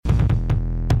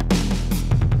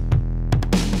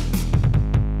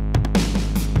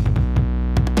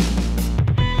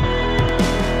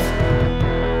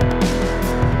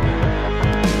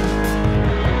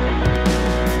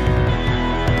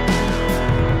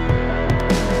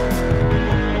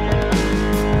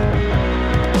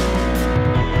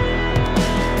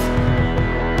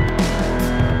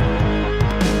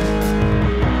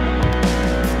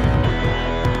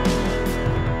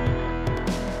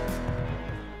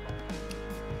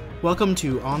Welcome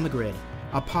to On the Grid,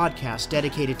 a podcast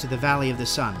dedicated to the Valley of the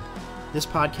Sun. This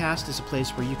podcast is a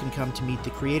place where you can come to meet the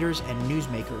creators and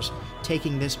newsmakers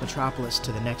taking this metropolis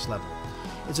to the next level.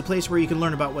 It's a place where you can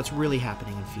learn about what's really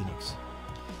happening in Phoenix.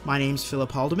 My name's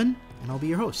Philip Haldeman, and I'll be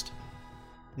your host.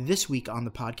 This week on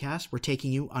the podcast, we're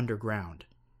taking you underground.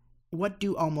 What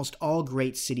do almost all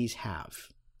great cities have?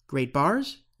 Great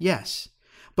bars? Yes.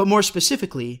 But more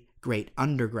specifically, great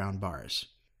underground bars.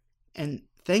 And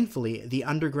thankfully, the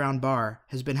Underground Bar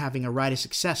has been having a ride of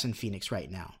success in Phoenix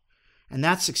right now. And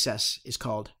that success is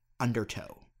called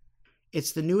Undertow.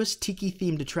 It's the newest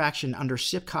tiki-themed attraction under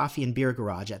Sip Coffee and Beer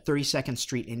Garage at 32nd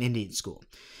Street in Indian School.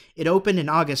 It opened in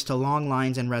August to long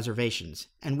lines and reservations,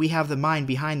 and we have the mind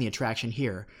behind the attraction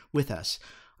here with us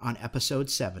on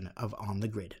Episode 7 of On the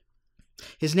Grid.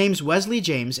 His name's Wesley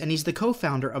James, and he's the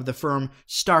co-founder of the firm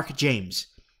Stark James.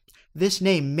 This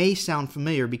name may sound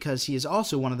familiar because he is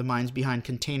also one of the minds behind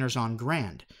Containers on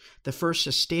Grand, the first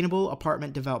sustainable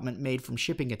apartment development made from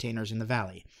shipping containers in the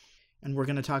valley. And we're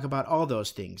going to talk about all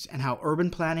those things and how urban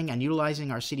planning and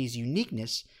utilizing our city's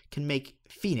uniqueness can make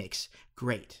Phoenix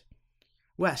great.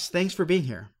 Wes, thanks for being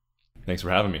here. Thanks for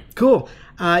having me. Cool.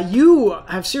 You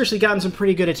have seriously gotten some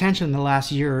pretty good attention in the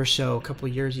last year or so, a couple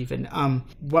of years even.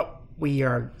 What we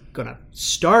are going to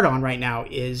start on right now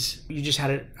is you just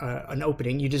had an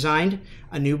opening. You designed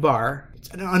a new bar. It's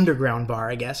an underground bar,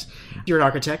 I guess. You're an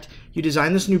architect. You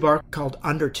designed this new bar called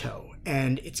Undertow,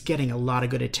 and it's getting a lot of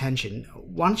good attention.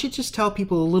 Why don't you just tell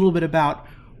people a little bit about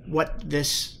what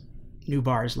this new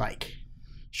bar is like?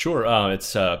 Sure.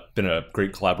 It's been a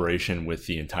great collaboration with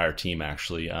the entire team,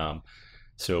 actually.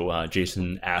 So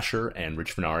Jason Asher and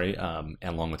Rich Venari,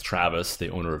 and along with Travis, the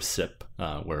owner of SIP,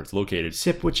 where it's located.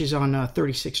 SIP, which is on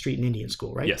 36th Street in Indian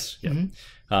School, right? Yes. Yeah.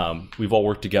 Mm-hmm. We've all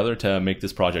worked together to make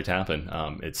this project happen.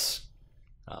 And it's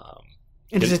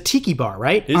a tiki bar,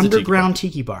 right? Underground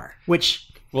tiki bar, which...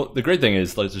 Well, the great thing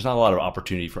is there's not a lot of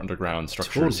opportunity for underground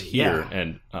structures here. Yeah.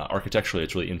 And architecturally,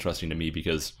 it's really interesting to me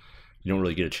because you don't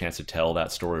really get a chance to tell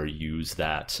that story or use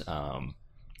that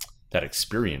that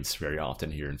experience very often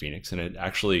here in Phoenix. And it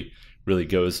actually really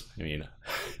goes,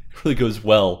 really goes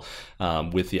well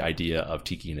with the idea of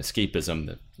tiki and escapism,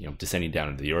 that, descending down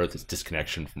into the earth, this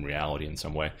disconnection from reality in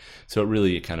some way. So it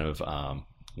really kind of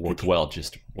worked well,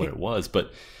 just what it was.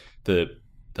 But the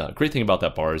great thing about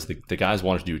that bar is the guys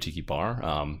wanted to do a tiki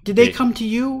bar. Did they come to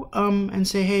you and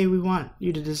say, hey, we want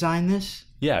you to design this?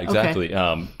 Yeah, exactly.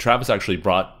 Okay. Travis actually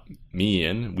brought me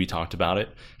in. We talked about it.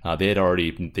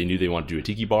 They knew they wanted to do a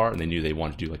tiki bar, and they knew they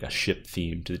wanted to do like a ship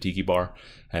theme to the tiki bar.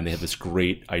 And they had this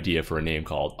great idea for a name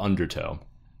called Undertow.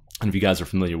 And if you guys are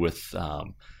familiar with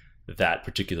that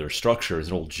particular structure, it's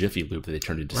an old Jiffy Lube that they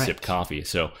turned into Sip Coffee.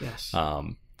 So yes.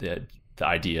 The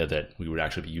idea that we would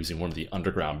actually be using one of the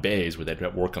underground bays where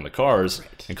they'd work on the cars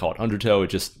and call it Undertow, it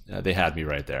just they had me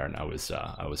right there, and I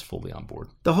was fully on board.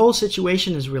 The whole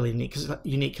situation is really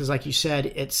unique because, like you said,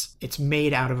 it's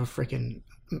made out of a freaking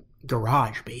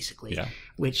garage, basically. Yeah.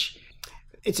 Which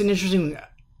it's an interesting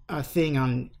thing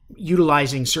on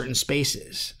utilizing certain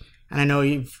spaces, and I know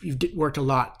you've worked a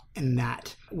lot in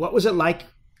that. What was it like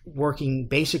working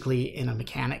basically in a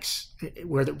mechanics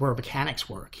where mechanics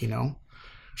work?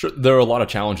 Sure, there are a lot of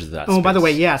challenges to that. Oh, space. By the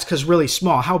way, yeah, it's because really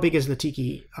small. How big is the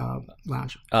Tiki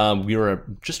Lounge? We were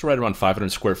just right around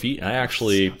 500 square feet, and I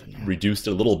actually reduced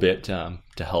it a little bit to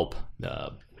help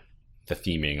the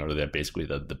theming or basically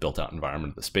the built-out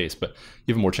environment of the space. But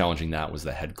even more challenging than that was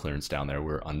the head clearance down there.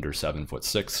 We're under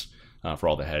 7'6" for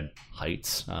all the head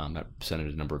heights. That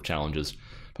presented a number of challenges,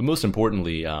 but most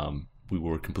importantly, we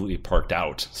were completely parked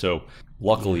out. So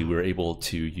luckily, we were able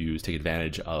to take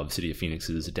advantage of City of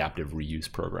Phoenix's adaptive reuse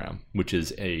program, which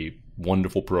is a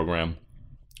wonderful program.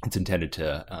 It's intended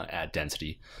to add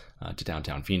density to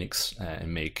downtown Phoenix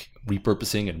and make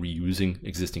repurposing and reusing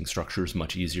existing structures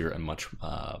much easier and much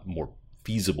more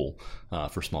feasible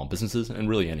for small businesses and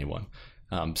really anyone.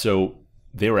 So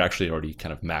they were actually already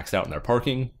kind of maxed out in their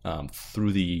parking.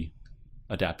 Through the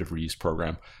adaptive reuse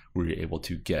program, we were able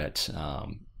to get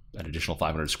an additional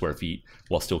 500 square feet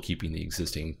while still keeping the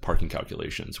existing parking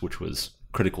calculations, which was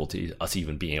critical to us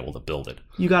even being able to build it.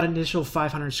 You got an additional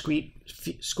 500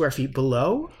 square feet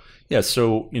below? Yeah,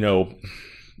 so,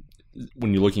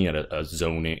 when you're looking at a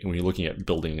zoning, when you're looking at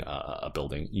building a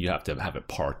building, you have to have it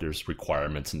parked. There's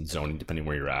requirements in zoning, depending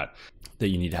where you're at, that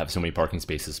you need to have so many parking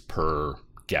spaces per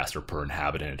guest or per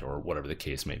inhabitant or whatever the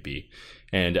case may be.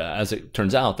 And as it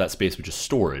turns out, that space was just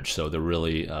storage. So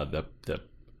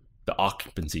the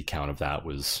occupancy count of that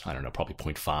was, I don't know, probably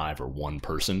 0.5 or one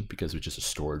person because it was just a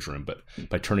storage room. But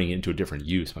by turning it into a different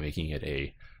use, by making it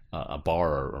a bar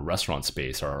or a restaurant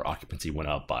space, our occupancy went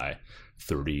up by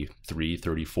 33,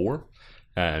 34.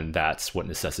 and that's what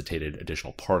necessitated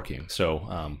additional parking.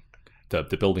 So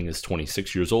the building is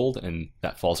 26 years old, and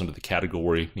that falls into the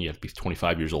category. You have to be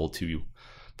 25 years old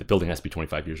the building has to be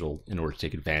 25 years old in order to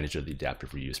take advantage of the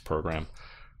adaptive reuse program,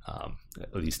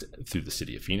 at least through the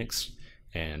city of Phoenix.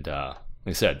 And like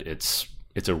I said, it's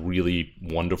a really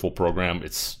wonderful program.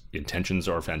 Its intentions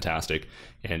are fantastic,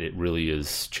 and it really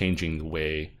is changing the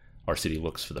way our city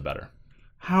looks for the better.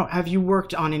 How have you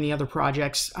worked on any other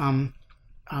projects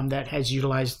that has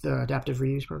utilized the adaptive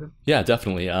reuse program? Yeah,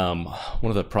 definitely. One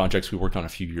of the projects we worked on a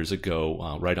few years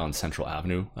ago, right on Central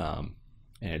Avenue,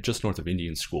 and just north of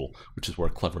Indian School, which is where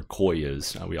Clever Koi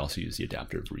is. We also use the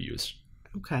adaptive reuse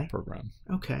program.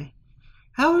 Okay.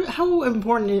 How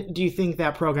important do you think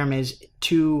that program is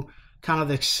to kind of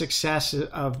the success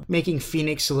of making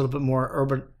Phoenix a little bit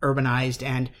more urbanized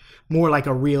and more like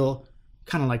a real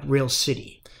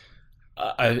city?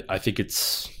 I think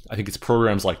it's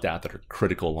programs like that are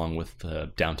critical, along with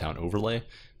the downtown overlay,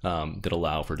 that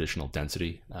allow for additional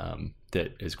density,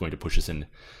 that is going to push us in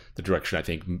the direction, I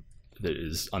think, that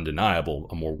is undeniable,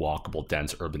 a more walkable,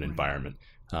 dense urban environment.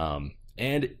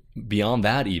 And beyond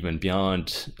that, even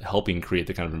beyond helping create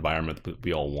the kind of environment that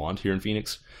we all want here in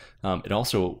Phoenix, it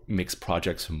also makes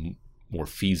projects more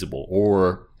feasible,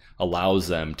 or allows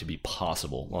them to be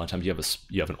possible. A lot of times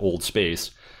you have an old space,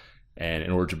 and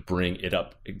in order to bring it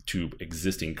up to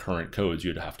existing current codes,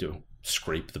 you'd have to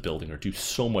scrape the building or do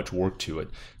so much work to it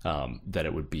that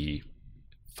it would be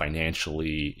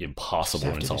financially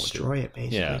impossible to destroy it,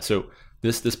 basically. Yeah. So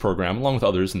this program, along with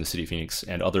others in the city of Phoenix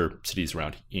and other cities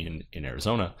around in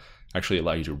Arizona, actually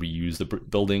allow you to reuse the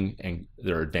building, and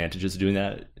there are advantages to doing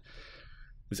that.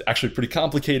 It's actually pretty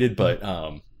complicated, but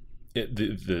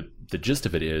the gist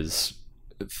of it is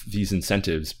these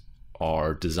incentives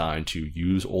are designed to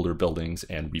use older buildings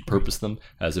and repurpose them,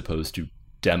 as opposed to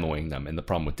demoing them. And the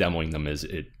problem with demoing them is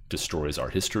it destroys our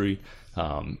history,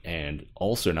 and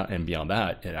also beyond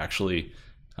that, it actually,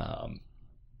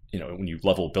 when you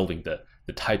level a building,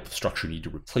 the type of structure you need to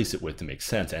replace it with to make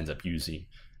sense ends up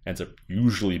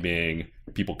usually being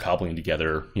people cobbling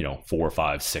together, 4,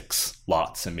 5, 6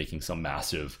 lots and making some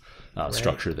massive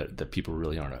structure that people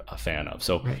really aren't a fan of.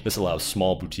 So this allows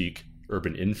small boutique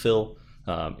urban infill,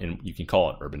 and you can call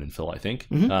it urban infill, I think.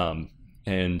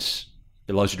 And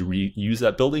it allows you to reuse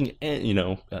that building,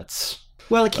 and that's...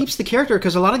 Well, it keeps the character,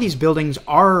 because a lot of these buildings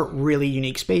are really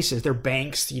unique spaces. They're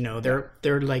banks,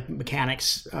 they're like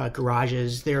mechanics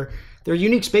garages. They're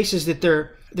unique spaces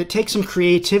that take some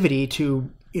creativity to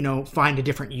find a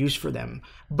different use for them.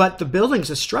 But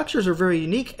the structures are very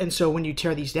unique, and so when you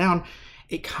tear these down,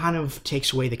 it kind of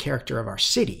takes away the character of our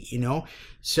city.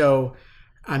 So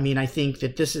I think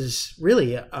that this is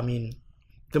really,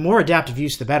 the more adaptive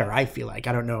use, the better. I feel like,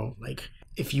 I don't know,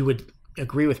 if you would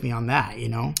agree with me on that.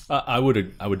 I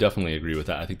would definitely agree with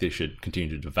that. I think they should continue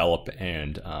to develop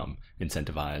and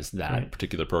incentivize that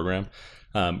particular program.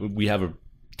 We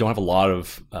don't have a lot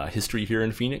of history here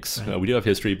in Phoenix. We do have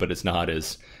history, but it's not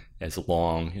as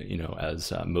long,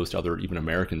 as most other even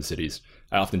American cities.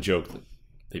 I often joke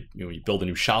that you build a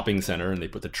new shopping center and they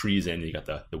put the trees in, and you got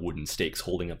the wooden stakes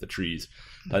holding up the trees.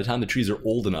 By the time the trees are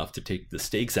old enough to take the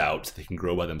stakes out so they can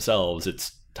grow by themselves,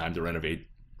 it's time to renovate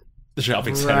the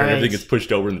shopping center, and everything gets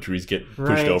pushed over, and the trees get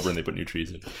pushed over, and they put new trees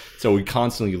in. So we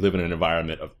constantly live in an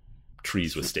environment of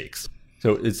trees with stakes.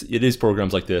 So it is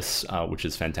programs like this, which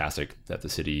is fantastic that the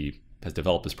city has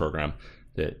developed this program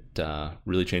that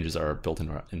really changes our built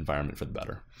environment for the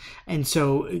better. And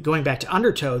so going back to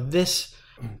Undertow,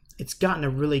 it's gotten a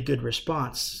really good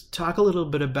response. Talk a little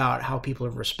bit about how people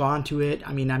have responded to it.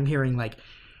 I'm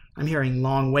hearing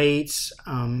long waits,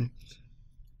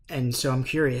 and so I'm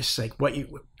curious, what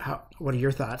are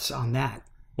your thoughts on that?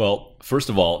 Well, first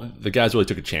of all, the guys really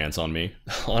took a chance on me,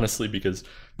 honestly, because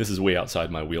this is way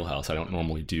outside my wheelhouse. I don't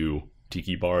normally do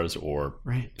tiki bars or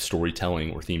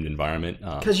storytelling or themed environment.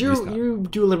 Because you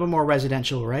do a little bit more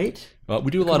residential, right?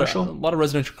 We do a lot of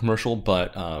residential commercial,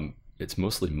 but it's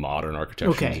mostly modern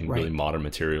architecture using really modern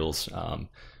materials.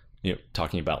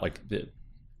 Talking about the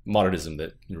modernism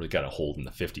that really got a hold in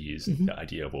the 50s, the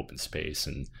idea of open space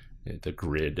and the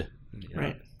grid,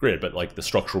 but the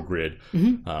structural grid,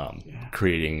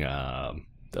 creating,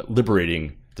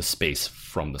 liberating the space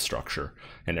from the structure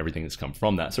and everything that's come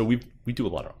from that. So we do a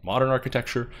lot of modern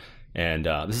architecture, and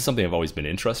this is something I've always been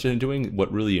interested in doing.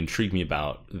 What really intrigued me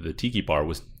about the Tiki Bar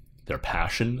was their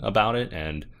passion about it,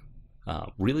 and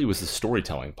really was the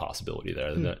storytelling possibility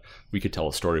there, that we could tell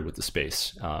a story with the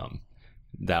space.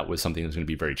 That was something that was going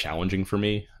to be very challenging for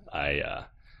me. I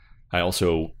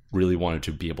also really wanted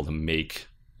to be able to make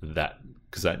that,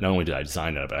 because not only did I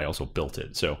design it, but I also built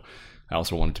it. So I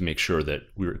also wanted to make sure that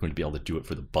we were going to be able to do it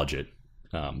for the budget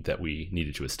that we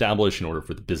needed to establish in order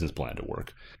for the business plan to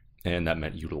work. And that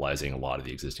meant utilizing a lot of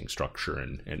the existing structure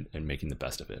and making the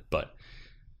best of it. But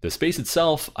the space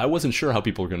itself, I wasn't sure how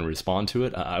people were going to respond to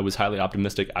it. I was highly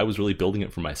optimistic. I was really building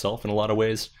it for myself in a lot of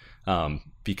ways,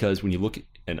 because when you look,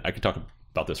 and I could talk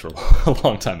about this for a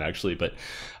long time actually, but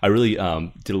I really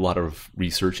did a lot of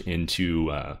research into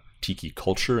tiki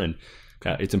culture. And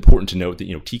it's important to note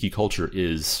that, tiki culture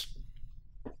is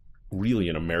really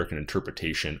an American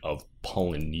interpretation of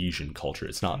Polynesian culture.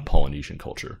 It's not Polynesian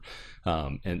culture.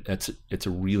 And it's a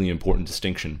really important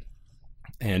distinction.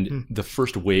 And the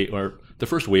first wave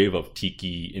of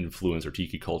tiki influence or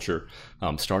tiki culture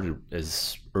started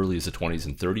as early as the 20s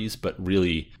and 30s, but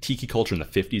really tiki culture in the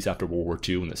 50s after World War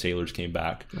II when the sailors came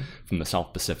back from the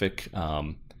South Pacific,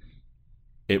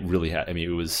 it really had, it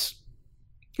was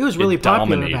really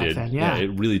popular back then. Yeah,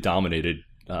 it really dominated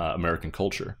American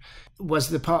culture. Was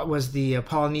the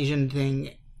Polynesian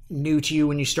thing new to you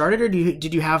when you started, or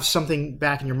did you have something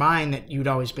back in your mind that you'd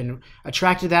always been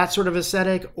attracted to that sort of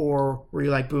aesthetic, or were you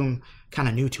like, boom, kind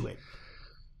of new to it?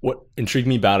 What intrigued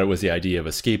me about it was the idea of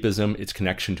escapism, its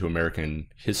connection to American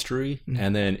history,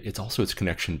 and then it's also its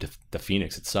connection to the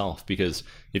Phoenix itself. Because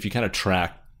if you kind of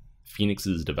track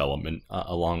Phoenix's development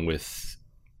along with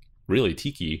really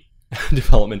tiki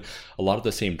development, a lot of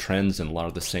the same trends and a lot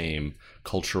of the same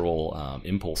cultural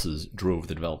impulses drove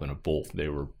the development of both. They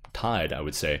were tied, I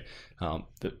would say.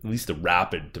 At least the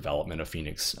rapid development of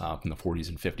Phoenix from the 40s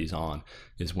and 50s on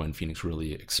is when Phoenix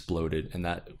really exploded, and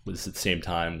that was at the same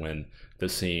time when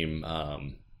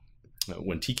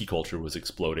when tiki culture was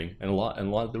exploding, and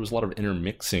there was a lot of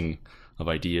intermixing of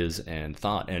ideas and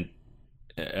thought. And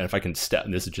if I can step,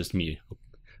 and this is just me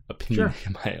opinion,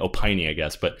 my opining, I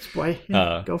guess, but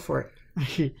go for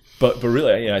it. but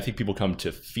really, I think people come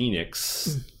to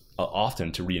Phoenix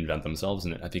often to reinvent themselves,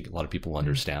 and I think a lot of people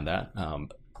understand that.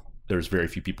 There's very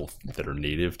few people that are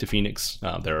native to Phoenix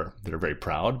that are very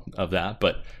proud of that,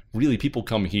 but really people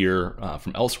come here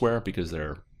from elsewhere because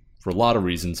they're, for a lot of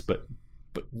reasons, but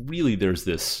really there's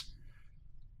this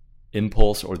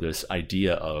impulse or this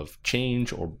idea of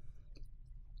change or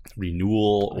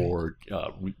renewal, or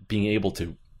being able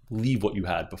to leave what you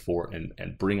had before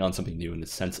and bring on something new in the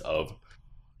sense of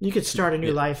you could start a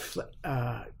new life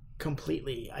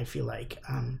completely, I feel like.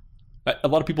 A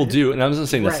lot of people do, and I'm not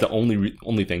saying that's the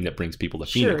only thing that brings people to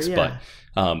Phoenix, but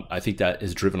I think that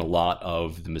has driven a lot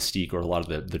of the mystique, or a lot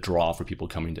of the draw for people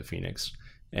coming to Phoenix.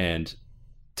 And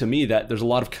to me, that there's a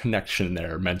lot of connection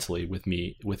there mentally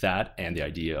with that and the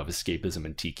idea of escapism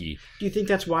and tiki. Do you think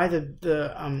that's why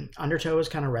the Undertow has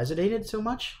kind of resonated so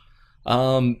much?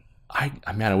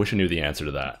 I wish I knew the answer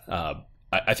to that.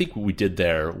 I think what we did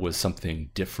there was something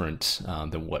different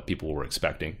than what people were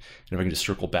expecting. And if I can just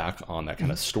circle back on that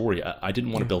kind of story, I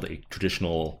didn't want to build a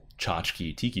traditional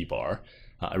tchotchke tiki bar.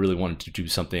 I really wanted to do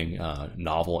something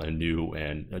novel and new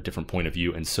and a different point of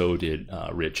view, and so did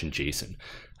Rich and Jason.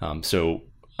 So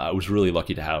I was really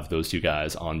lucky to have those two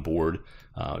guys on board.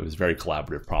 It was a very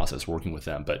collaborative process working with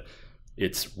them, but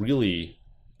it's really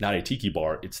not a tiki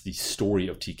bar. It's the story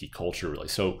of tiki culture, really.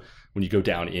 So when you go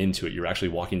down into it, you're actually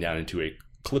walking down into a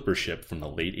clipper ship from the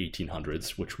late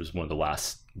 1800s, which was one of the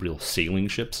last real sailing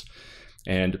ships.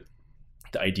 And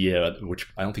the idea, which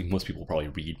I don't think most people probably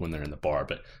read when they're in the bar,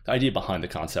 but the idea behind the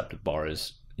concept of the bar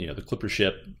is, the clipper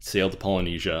ship sailed to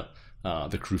Polynesia.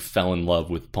 The crew fell in love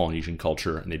with Polynesian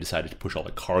culture, and they decided to push all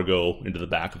the cargo into the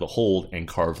back of the hold and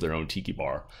carve their own tiki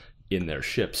bar in their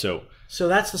ship. So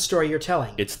that's the story you're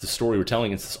telling. It's the story we're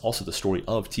telling. It's also the story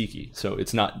of tiki. So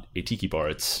it's not a tiki bar.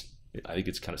 I think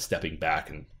it's kind of stepping back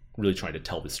and really trying to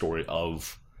tell the story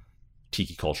of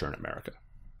tiki culture in America.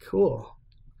 Cool.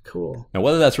 Now,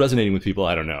 whether that's resonating with people,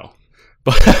 I don't know.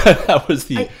 But that was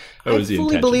the intention. I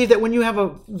fully believe that when you have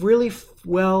a really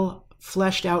well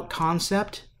fleshed out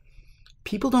concept,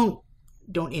 people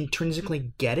don't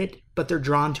intrinsically get it, but they're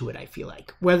drawn to it, I feel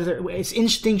like. Whether it's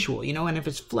instinctual, and if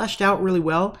it's fleshed out really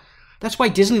well, that's why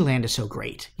Disneyland is so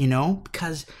great,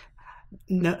 because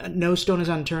no stone is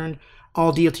unturned,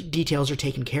 all details are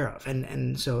taken care of.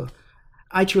 And so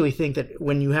I truly think that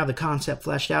when you have the concept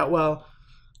fleshed out well,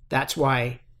 that's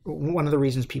why one of the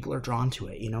reasons people are drawn to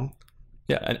it,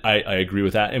 Yeah, and I agree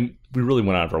with that. And we really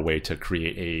went out of our way to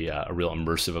create a real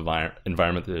immersive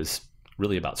environment that is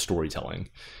really about storytelling.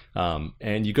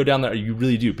 And you go down there, you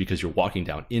really do, because you're walking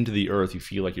down into the earth. You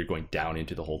feel like you're going down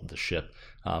into the hold of the ship.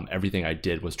 Everything I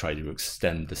did was try to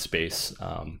extend the space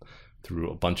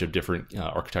through a bunch of different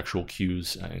architectural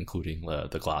cues, including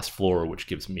the glass floor, which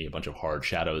gives me a bunch of hard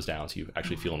shadows down, so you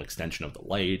actually feel an extension of the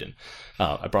light. And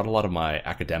I brought a lot of my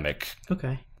academic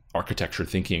architecture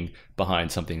thinking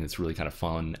behind something that's really kind of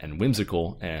fun and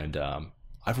whimsical, and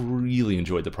I've really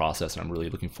enjoyed the process, and I'm really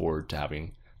looking forward to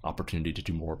having opportunity to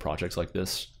do more projects like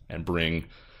this and bring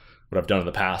what I've done in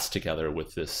the past together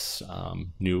with this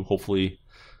new, hopefully,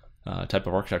 type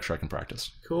of architecture I can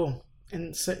practice. Cool.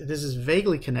 And so this is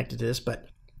vaguely connected to this, but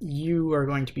you are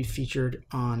going to be featured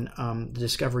on the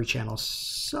Discovery Channel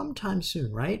sometime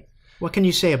soon, right? What can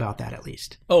you say about that, at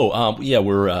least? Yeah,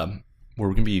 we're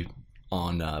going to be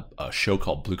on a show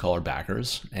called Blue Collar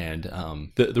Backers, and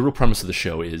the real premise of the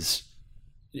show is,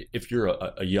 if you're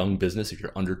a young business, if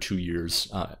you're under 2 years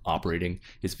operating,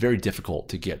 it's very difficult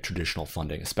to get traditional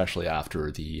funding, especially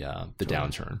after the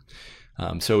downturn.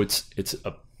 So it's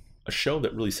a show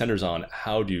that really centers on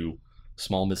how do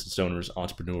small business owners,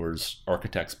 entrepreneurs,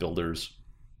 architects, builders,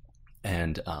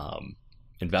 and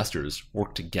investors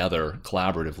work together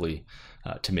collaboratively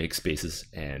to make spaces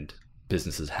and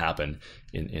businesses happen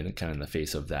in kind of the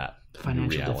face of that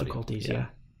financial reality. Difficulties. Yeah.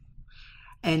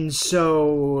 And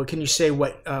so, can you say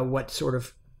what sort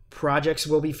of projects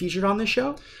will be featured on this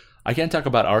show? I can't talk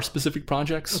about our specific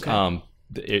projects. Okay.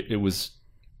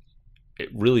 It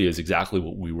really is exactly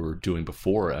what we were doing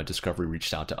before Discovery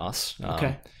reached out to us.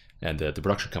 Okay. And the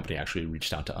production company actually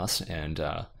reached out to us, and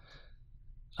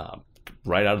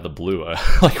right out of the blue,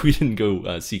 like we didn't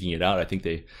go seeking it out. I think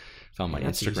they found my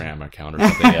Instagram account or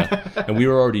something, and we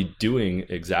were already doing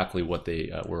exactly what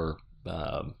they were.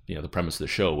 The premise of the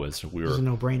show was It was a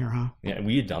no-brainer, huh? Yeah, and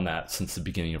we had done that since the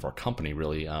beginning of our company,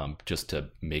 really, just to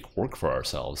make work for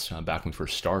ourselves. Back when we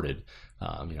first started,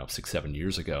 6-7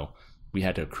 years ago, we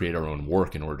had to create our own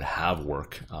work in order to have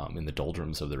work in the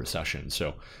doldrums of the recession.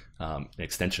 So an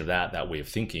extension of that way of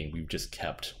thinking, we've just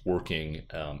kept working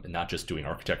and not just doing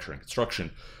architecture and construction,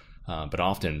 but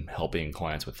often helping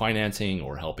clients with financing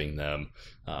or helping them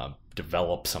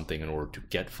develop something in order to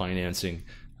get financing.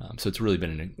 So it's really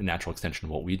been a natural extension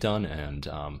of what we've done, and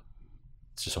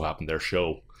it's just so happened their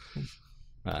show,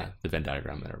 the Venn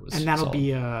diagram there was. And that'll solid.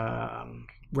 be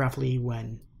roughly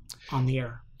when on the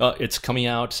air? It's coming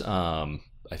out,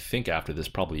 I think, after this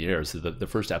probably airs. The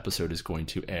first episode is going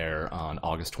to air on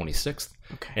August 26th,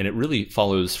 Okay. and it really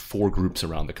follows 4 groups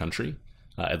around the country,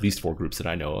 at least 4 groups that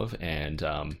I know of, and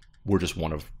we're just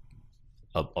one of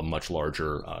a much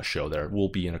larger show there. We'll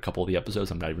be in a couple of the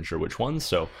episodes. I'm not even sure which ones.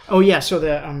 So So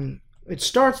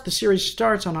the series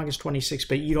starts on August 26th,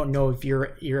 but you don't know if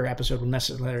your episode will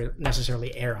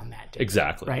necessarily air on that day.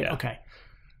 Exactly. Right. Yeah. Okay.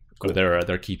 Cool.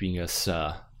 They're keeping us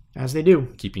As they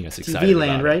do. keeping us excited. TV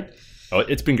land, about it. right? Oh,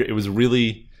 it's been great. It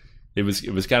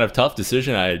was kind of a tough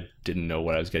decision. I didn't know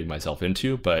what I was getting myself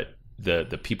into, but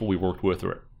the people we worked with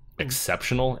were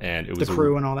exceptional, and it was The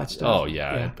crew and all that stuff. Oh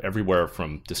yeah, everywhere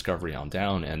from Discovery on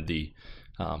down, and the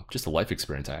just the life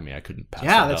experience. I mean, I couldn't pass.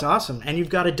 Yeah, that that's up. awesome. And you've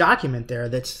got a document there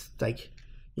that's like,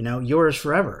 yours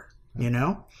forever.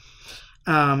 But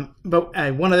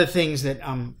one of the things that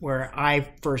where I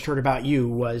first heard about you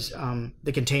was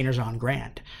the Containers on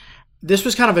Grand. This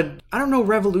was kind of I don't know,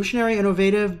 revolutionary,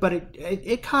 innovative, but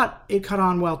it caught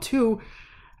on well too.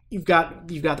 You've got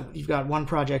one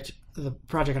project, the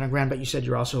project on Grand, but you said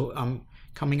you're also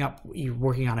you're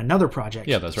working on another project.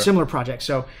 Yeah, that's right. Similar project.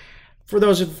 So for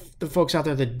those of the folks out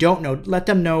there that don't know, let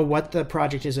them know what the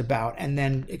project is about, and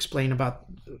then explain about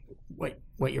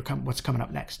what's coming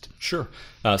up next. Sure.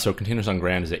 So Containers on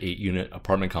Grand is an 8-unit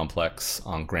apartment complex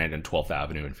on Grand and 12th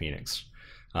Avenue in Phoenix.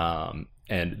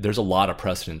 And there's a lot of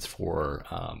precedence for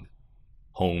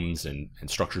homes and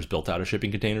structures built out of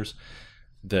shipping containers.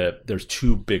 There's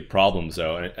 2 big problems,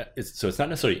 though. And it's not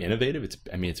necessarily innovative.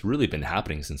 It's really been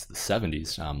happening since the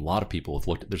 70s. A lot of people have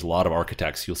looked. There's a lot of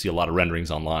architects. You'll see a lot of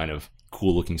renderings online of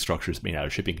cool-looking structures made out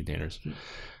of shipping containers.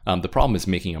 The problem is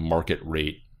making a market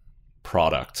rate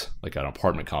product, like an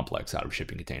apartment complex, out of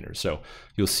shipping containers. So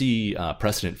you'll see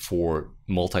precedent for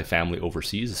multifamily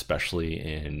overseas, especially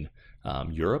in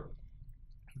Europe.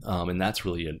 And that's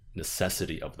really a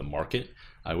necessity of the market,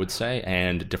 I would say,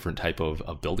 and a different type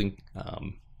of building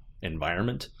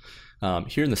environment.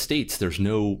 Here in the States, there's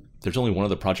only one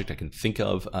other project I can think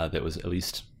of that was, at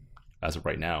least as of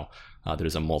right now,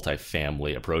 there's a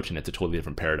multifamily approach, and it's a totally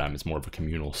different paradigm. It's more of a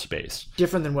communal space.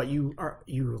 Different than what you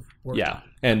worked on.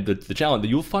 And the challenge,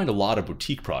 you'll find a lot of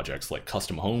boutique projects like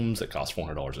custom homes that cost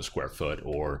 $400 a square foot,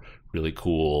 or really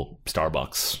cool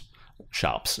Starbucks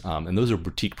shops. And those are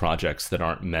boutique projects that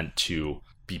aren't meant to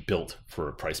be built for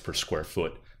a price per square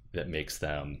foot that makes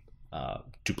them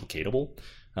duplicatable.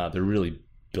 They're really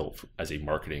built as a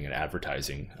marketing and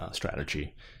advertising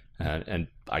strategy. And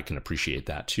I can appreciate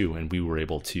that too. And we were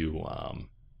able to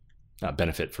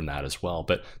benefit from that as well.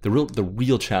 But the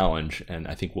real challenge, and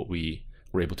I think what we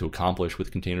were able to accomplish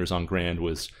with Containers on Grand,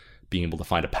 was being able to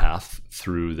find a path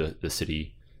through the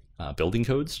city building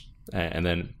codes and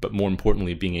then, but more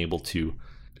importantly, being able to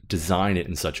design it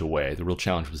in such a way. The real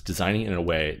challenge was designing it in a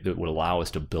way that would allow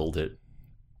us to build it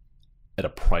at a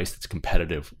price that's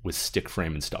competitive with stick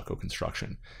frame and stucco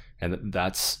construction. And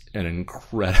that's an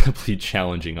incredibly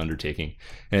challenging undertaking.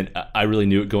 And I really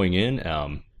knew it going in.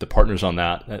 The partners on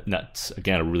that's,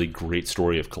 again, a really great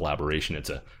story of collaboration. It's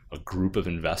a group of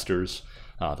investors,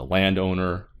 the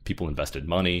landowner, people invested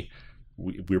money.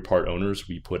 We're part owners.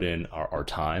 We put in our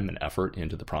time and effort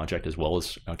into the project as well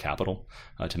as capital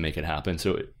to make it happen.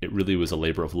 So it really was a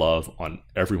labor of love on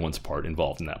everyone's part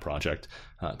involved in that project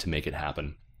to make it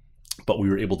happen. But we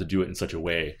were able to do it in such a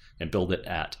way and build it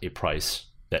at a price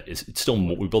that is, it's still,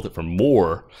 we built it for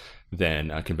more than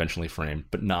conventionally framed,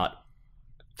 but not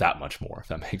that much more, if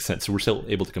that makes sense. So we're still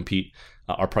able to compete.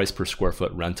 Our price per square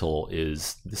foot rental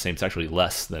is the same. It's actually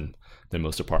less than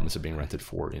most apartments are being rented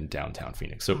for in downtown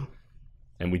Phoenix. So,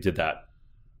 and we did that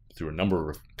through a number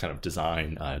of kind of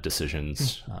design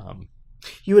decisions.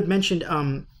 You had mentioned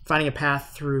finding a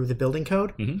path through the building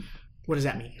code. Mm-hmm. What does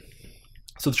that mean?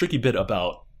 So the tricky bit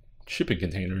about shipping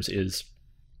containers is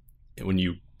when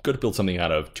you go to build something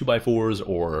out of 2x4s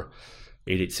or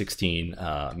 8816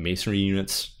 masonry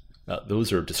units,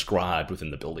 those are described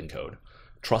within the building code.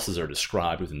 Trusses are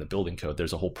described within the building code.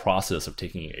 There's a whole process of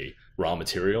taking a raw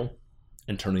material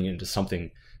and turning it into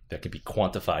something that can be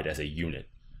quantified as a unit.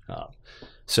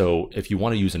 So if you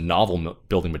want to use a novel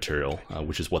building material,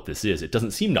 which is what this is, it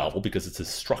doesn't seem novel because it's a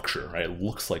structure, right? It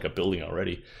looks like a building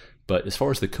already. But as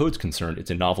far as the code's concerned,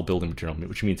 it's a novel building material,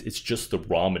 which means it's just the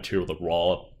raw material, the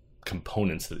raw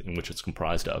components in which it's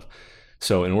comprised of.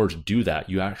 So in order to do that,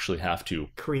 you actually have to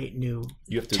create new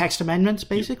text amendments,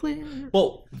 basicay?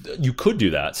 Well, you could do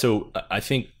that. So I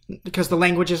think... Because the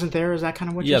language isn't there? Is that kind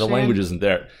of what you're saying? Yeah, the language isn't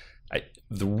there.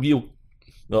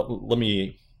 Let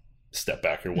me step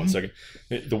back here one second.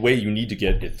 The way you need to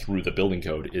get it through the building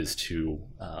code is to,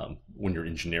 when you're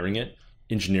engineering it,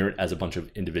 engineer it as a bunch of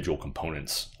individual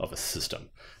components of a system,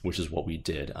 which is what we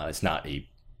did. It's not a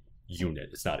unit.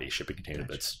 It's not a shipping container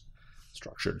that's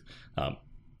structured.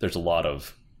 There's a lot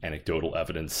of anecdotal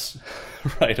evidence,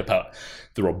 right, about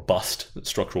the robust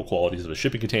structural qualities of a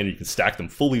shipping container. You can stack them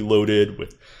fully loaded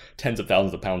with tens of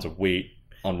thousands of pounds of weight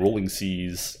on rolling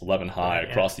seas, 11 high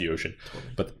across the ocean.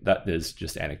 Totally. But that is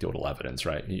just anecdotal evidence,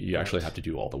 right? You actually have to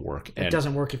do all the work. It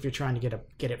doesn't work if you're trying to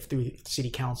get it through city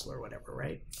council or whatever,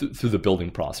 right? Through the building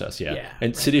process, yeah.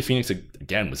 And City of Phoenix,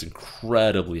 again, was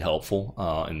incredibly helpful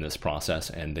in this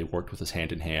process, and they worked with us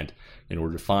hand in hand in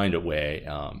order to find a way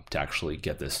to actually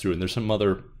get this through. And there's some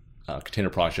other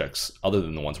container projects other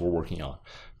than the ones we're working on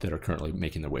that are currently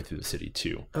making their way through the city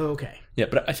too. Oh, okay. Yeah,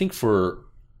 but I think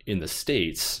in the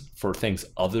States, for things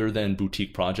other than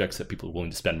boutique projects that people are willing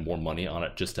to spend more money on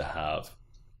it just to have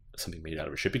something made out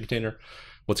of a shipping container,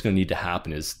 what's going to need to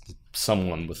happen is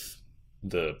someone with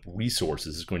the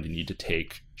resources is going to need to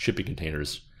take shipping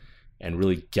containers and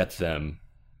really get them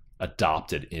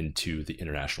adopted into the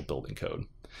International Building Code.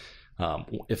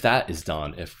 If that is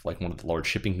done, if like one of the large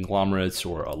shipping conglomerates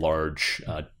or a large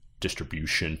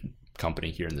distribution company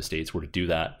here in the States were to do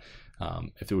that,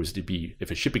 if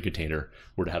a shipping container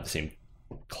were to have the same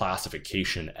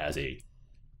classification as a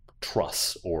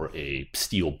truss or a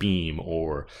steel beam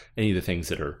or any of the things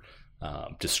that are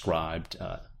described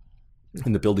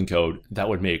in the building code, that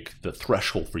would make the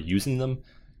threshold for using them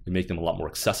and make them a lot more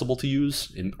accessible to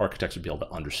use, and architects would be able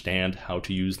to understand how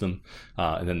to use them.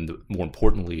 And then more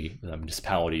importantly,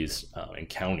 municipalities and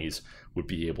counties would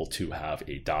be able to have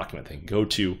a document they can go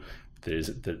to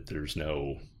that there's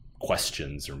no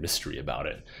questions or mystery about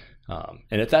it.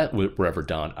 And if that were ever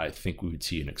done, I think we would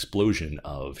see an explosion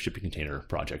of shipping container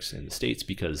projects in the States,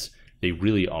 because they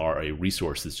really are a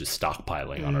resource that's just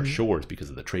stockpiling on our shores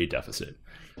because of the trade deficit.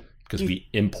 Because we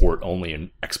import only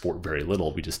and export very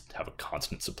little, we just have a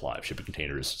constant supply of shipping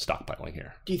containers stockpiling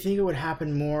here. Do you think it would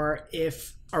happen more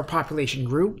if our population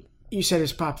grew? You said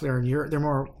it's popular in Europe. They're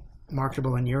more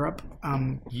marketable in Europe.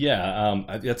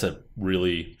 That's a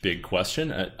really big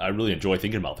question. I really enjoy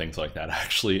thinking about things like that,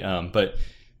 actually. But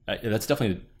that's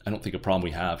definitely, I don't think, a problem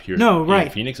we have here in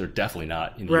Phoenix, or definitely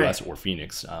not in the US or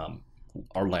Phoenix.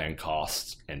 Our land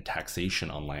costs and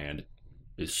taxation on land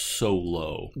is so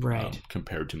low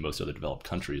compared to most other developed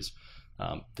countries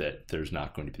that there's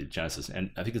not going to be the genesis.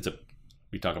 And I think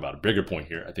we talk about a bigger point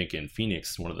here. I think in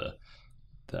Phoenix, one of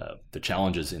the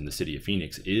challenges in the city of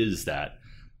Phoenix is that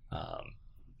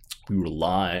we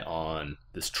rely on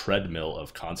this treadmill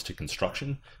of constant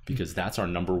construction, because that's our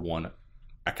number one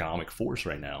economic force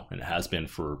right now, and it has been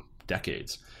for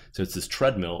decades. So it's this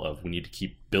treadmill of, we need to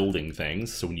keep building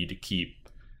things, so we need to keep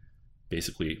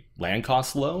basically land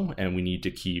costs low, and we need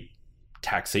to keep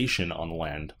taxation on the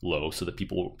land low so that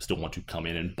people still want to come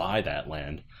in and buy that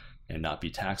land and not be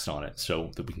taxed on it,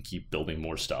 so that we can keep building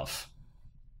more stuff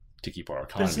to keep our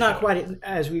economy But it's not going. quite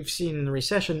as we've seen in the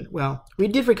recession. Well, we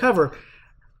did recover.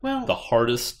 Well, The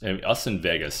hardest, I mean, us in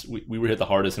Vegas, we were hit the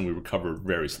hardest, and we recovered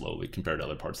very slowly compared to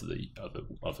other parts of the country.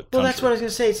 well, that's what I was going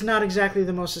to say. It's not exactly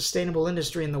the most sustainable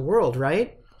industry in the world,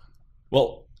 right?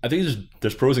 Well, I think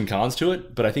there's pros and cons to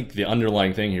it, but I think the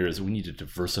underlying thing here is we need to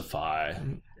diversify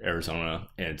Arizona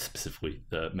and specifically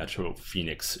the Metro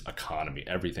Phoenix economy.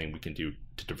 Everything we can do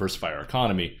to diversify our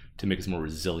economy to make us more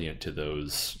resilient to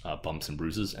those bumps and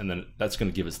bruises, and then that's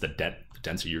going to give us the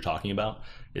density you're talking about.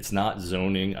 It's not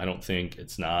zoning. I don't think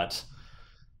it's not,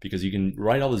 because you can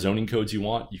write all the zoning codes you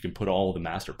want. You can put all the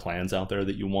master plans out there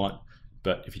that you want,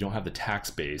 but if you don't have the tax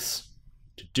base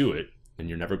to do it, then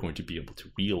you're never going to be able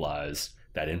to realize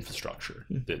that infrastructure.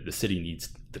 The city needs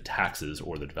the taxes,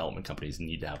 or the development companies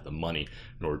need to have the money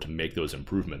in order to make those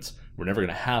improvements. We're never going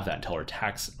to have that until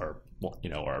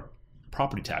our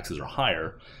property taxes are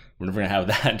higher. We're never going to have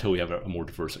that until we have a more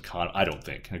diverse economy. I don't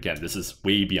think. Again, this is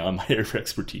way beyond my area of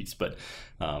expertise, but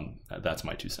that's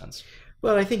my 2 cents.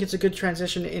 Well, I think it's a good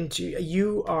transition into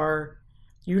you are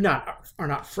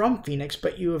not from Phoenix,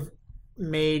 but you have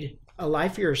made a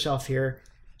life for yourself here,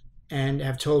 and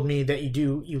have told me that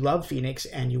you love Phoenix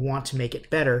and you want to make it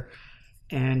better.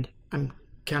 And I'm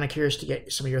kind of curious to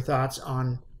get some of your thoughts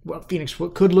on what Phoenix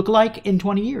could look like in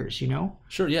 20 years,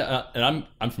 Sure, yeah. And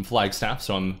I'm from Flagstaff,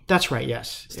 so I'm That's right,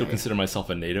 yes. still consider myself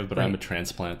a native, but Right. I'm a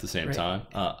transplant at the same Right. time.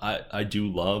 I do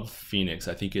love Phoenix.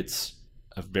 I think it's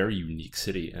a very unique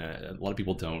city. A lot of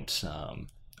people don't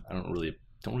really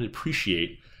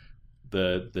appreciate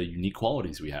the unique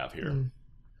qualities we have here.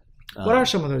 What are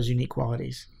some of those unique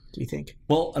qualities, do you think?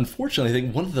 Well, unfortunately, I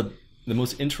think one of the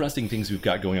most interesting things we've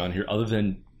got going on here, other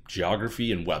than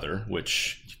geography and weather,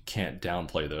 which you can't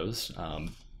downplay those,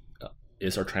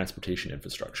 is our transportation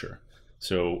infrastructure.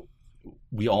 So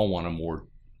we all want a more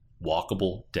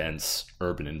walkable, dense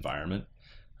urban environment.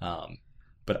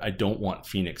 But I don't want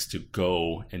Phoenix to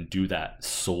go and do that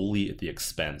solely at the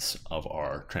expense of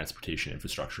our transportation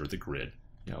infrastructure, the grid,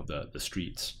 the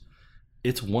streets.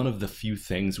 It's one of the few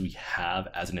things we have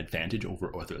as an advantage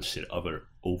over other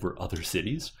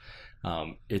cities.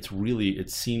 It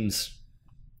seems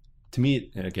to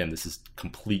me, and again, this is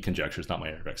complete conjecture, it's not my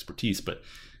area of expertise, but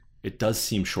it does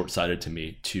seem short-sighted to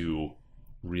me to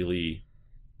really,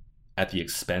 at the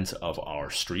expense of our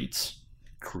streets,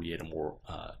 create a more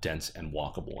dense and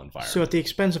walkable environment. So at the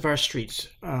expense of our streets,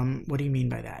 what do you mean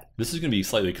by that? This is going to be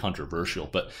slightly controversial,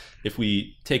 but if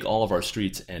we take all of our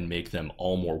streets and make them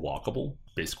all more walkable,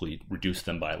 basically reduce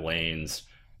them by lanes,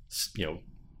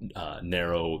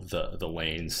 narrow the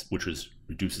lanes, which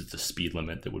reduces the speed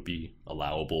limit that would be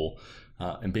allowable,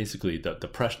 and basically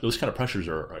those kind of pressures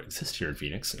exist here in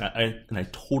Phoenix, and I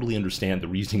totally understand the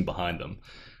reasoning behind them.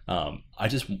 I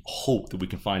just hope that we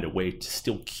can find a way to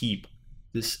still keep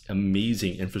this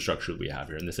amazing infrastructure that we have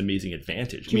here and this amazing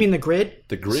advantage. You mean the grid?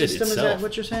 The grid system, itself. Is that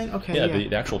what you're saying? Okay. Yeah,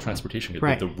 the actual transportation grid,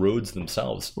 Right. the roads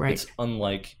themselves. Right. It's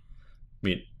unlike,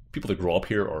 people that grow up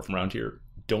here or from around here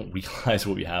don't realize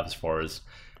what we have as far as.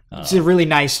 It's a really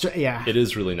nice, yeah. It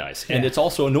is really nice. And it's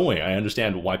also annoying. I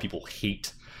understand why people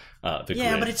hate the grid.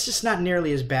 Yeah, but it's just not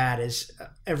nearly as bad as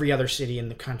every other city in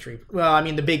the country. Well, I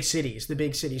mean, the big cities.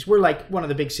 We're like one of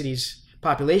the big cities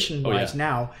population-wise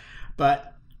now, but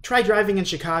try driving in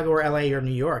Chicago or LA or New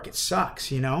York. It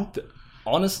sucks,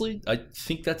 Honestly, I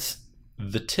think that's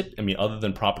the tip. Other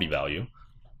than property value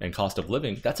and cost of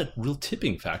living, that's a real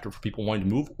tipping factor for people wanting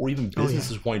to move, or even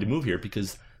businesses wanting to move here,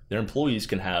 because their employees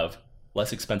can have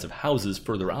less expensive houses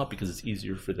further out because it's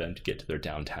easier for them to get to their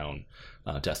downtown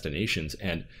destinations.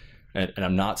 And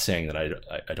I'm not saying that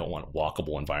I don't want a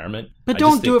walkable environment. But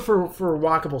don't do it for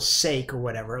walkable sake or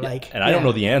whatever. I don't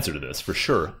know the answer to this for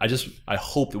sure. I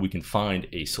hope that we can find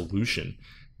a solution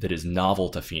that is novel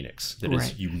to Phoenix, that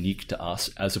is unique to us,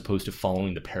 as opposed to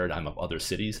following the paradigm of other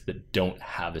cities that don't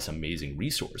have this amazing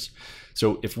resource.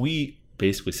 So if we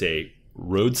basically say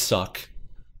roads suck,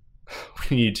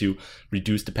 we need to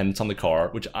reduce dependence on the car,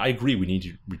 which I agree, we need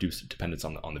to reduce dependence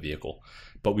on the vehicle.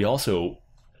 But we also,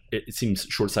 it seems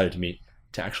short-sighted to me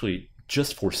to actually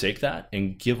just forsake that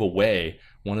and give away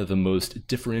one of the most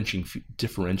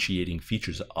differentiating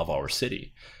features of our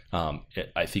city.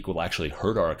 I think will actually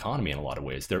hurt our economy in a lot of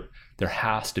ways. There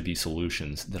has to be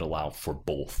solutions that allow for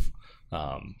both.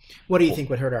 What do you think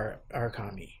would hurt our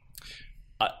economy?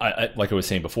 I like I was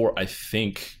saying before, I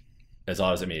think, as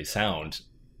odd as it may sound,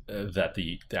 that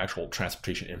the actual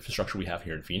transportation infrastructure we have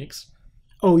here in Phoenix.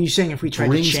 Oh, you're saying if we try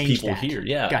to change brings people that. here,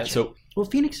 yeah. Gotcha. So, well,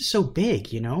 Phoenix is so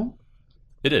big,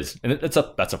 It is, and that's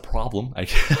a problem. I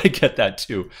get that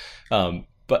too.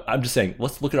 But I'm just saying,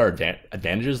 let's look at our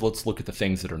advantages. Let's look at the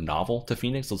things that are novel to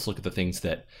Phoenix. Let's look at the things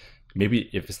that maybe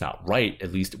if it's not right,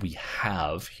 at least we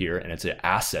have here, and it's an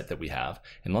asset that we have.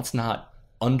 And let's not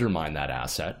undermine that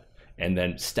asset and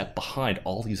then step behind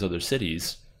all these other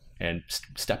cities and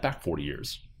step back 40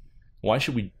 years. Why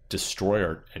should we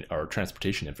destroy our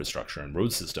transportation infrastructure and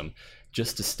road system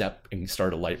just to step and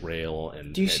start a light rail?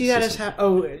 And do you see that system?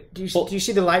 do you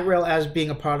see the light rail as being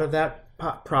a part of that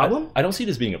problem? I don't see it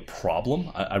as being a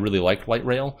problem. I really like light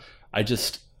rail. I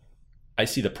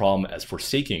see the problem as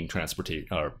forsaking transportation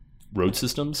or road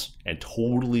systems and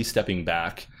totally stepping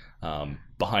back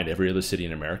behind every other city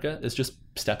in America. It's just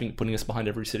putting us behind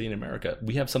every city in America.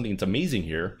 We have something that's amazing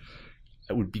here.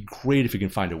 It would be great if we can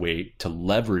find a way to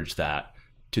leverage that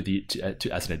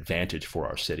to as an advantage for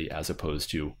our city, as opposed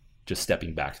to just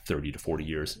stepping back 30 to 40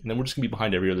 years. And then we're just going to be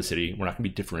behind every other city. We're not going to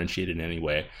be differentiated in any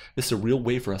way. This is a real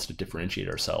way for us to differentiate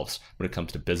ourselves when it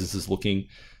comes to businesses looking,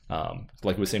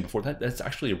 like I was saying before, that's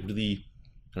actually a really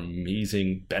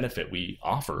amazing benefit we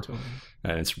offer. Totally.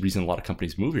 And it's the reason a lot of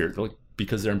companies move here,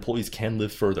 because their employees can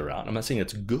live further out. I'm not saying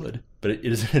it's good, but it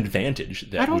is an advantage.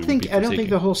 That I don't think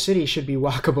the whole city should be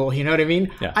walkable. You know what I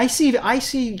mean? Yeah. I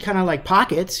see kind of like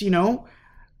pockets,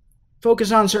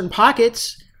 focus on certain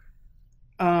pockets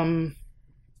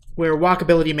where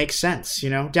walkability makes sense.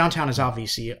 Downtown is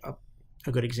obviously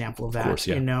a good example of that. Of course,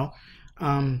 yeah.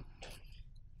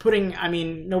 Nobody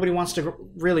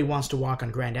really wants to walk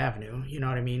on Grand Avenue. You know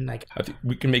what I mean? Like, I think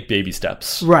we can make baby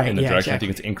steps right in the direction. Exactly. I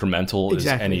think it's incremental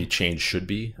exactly. as any change should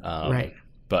be. Right.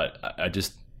 But I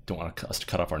just don't want us to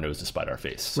cut off our nose to spite our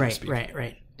face. So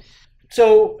right.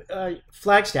 So,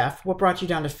 Flagstaff, what brought you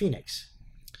down to Phoenix?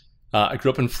 I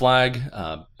grew up in Flag.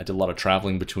 I did a lot of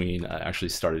traveling between. I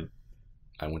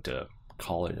went to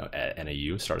college at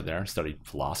NAU, started there, studied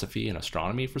philosophy and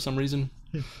astronomy for some reason.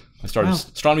 I started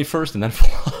astronomy first and then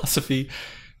philosophy.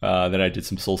 Then I did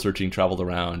some soul searching, traveled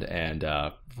around, and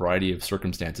a variety of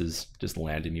circumstances just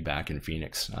landed me back in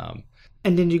Phoenix.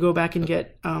 And did you go back and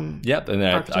get Yep, and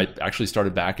then I actually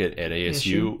started back at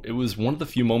ASU. It was one of the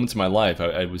few moments in my life.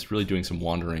 I was really doing some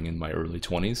wandering in my early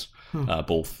 20s,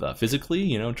 both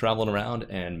physically, traveling around,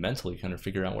 and mentally kind of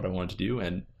figuring out what I wanted to do.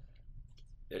 And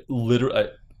literally,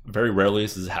 very rarely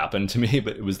this has happened to me,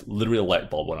 but it was literally a light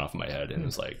bulb went off in my head, and it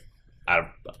was like, I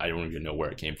don't even know where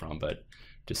it came from, but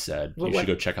just said, you should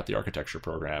go check out the architecture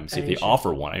program, see if they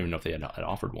offer one. I didn't even know if they had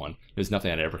offered one. It was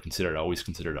nothing I'd ever considered. I always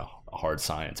considered a hard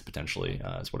science potentially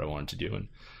is what I wanted to do.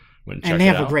 And they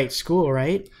have a great school,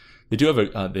 right? They do have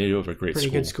a great pretty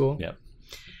good school. Yeah.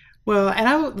 Well,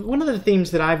 and one of the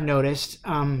themes that I've noticed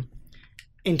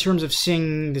in terms of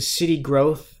seeing the city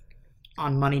growth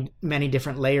on many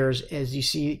different layers is you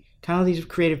see kind of these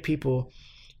creative people.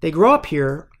 They grow up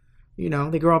here,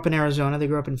 they grow up in Arizona, they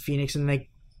grow up in Phoenix, and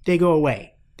they go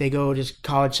away. They go to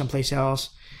college someplace else.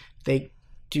 They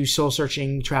do soul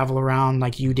searching, travel around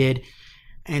like you did.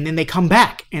 And then they come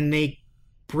back and they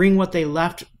bring what they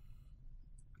left.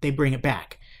 They bring it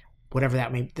back. Whatever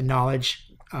that may be, the knowledge,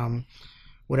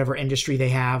 whatever industry they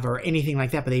have or anything like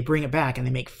that. But they bring it back and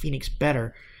they make Phoenix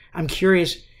better. I'm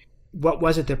curious, what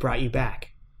was it that brought you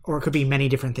back? Or it could be many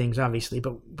different things, obviously.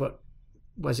 But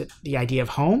was it the idea of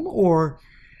home or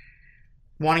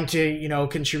wanting to,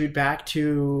 contribute back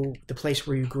to the place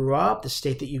where you grew up, the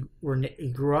state that you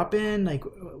grew up in? Like,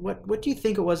 what do you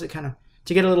think it was that kind of,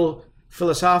 to get a little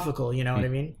philosophical, you know what I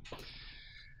mean?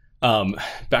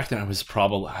 Back then I was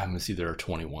either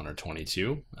 21 or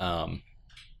 22. I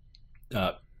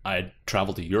had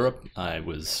traveled to Europe. I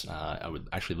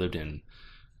actually lived in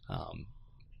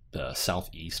the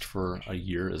Southeast for a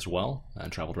year as well, and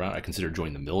traveled around. I considered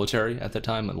joining the military at that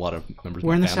time. A lot of members of my family.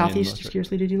 Where in the Southeast,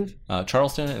 seriously, did you live?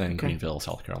 Charleston and then Greenville,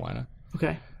 South Carolina.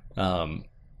 Okay.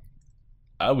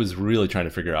 I was really trying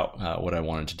to figure out what I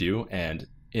wanted to do, and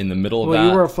in the middle of that... Well,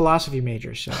 you were a philosophy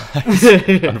major, so...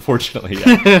 Unfortunately,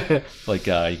 yeah. Like,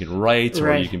 you can write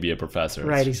or you can be a professor.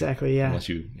 Right, exactly, yeah. Unless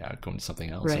you go into something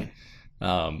else. Right.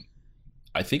 And,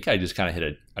 I think I just kind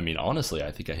of honestly,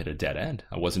 I think I hit a dead end.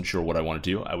 I wasn't sure what I wanted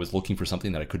to do. I was looking for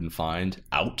something that I couldn't find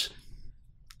out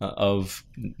of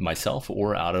myself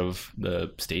or out of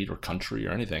the state or country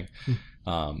or anything.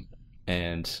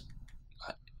 And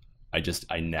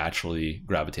I naturally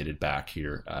gravitated back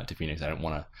here to Phoenix. I didn't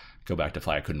want to go back to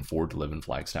Flag. I couldn't afford to live in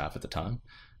Flagstaff at the time.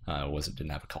 I didn't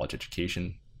have a college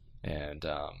education. And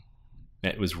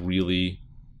it was really...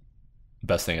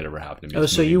 best thing that ever happened to me. Oh,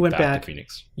 so you went back to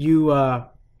Phoenix. You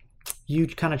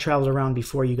kind of traveled around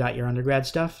before you got your undergrad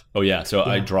stuff? Oh yeah. So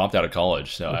I dropped out of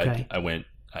college. So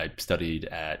I studied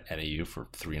at NAU for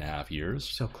 3.5 years.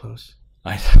 So close.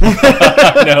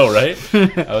 I know, right?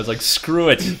 I was like, screw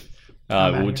it.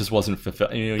 It just wasn't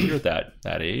fulfilled. You know, you're at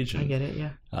that age. And, I get it,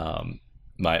 yeah.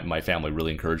 My family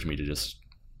really encouraged me to just,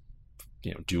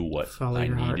 you know, do what Follow I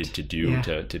your needed heart. to do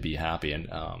to be happy. And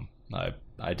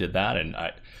I did that. And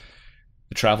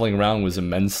the traveling around was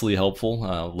immensely helpful.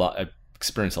 I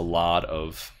experienced a lot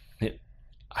of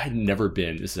I had never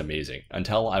been, this is amazing,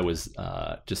 until I was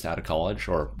just out of college,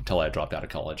 or until I had dropped out of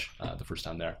college the first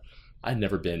time there. I'd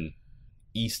never been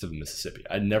east of Mississippi.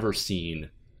 I'd never seen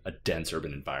a dense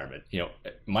urban environment. You know,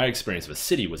 my experience of a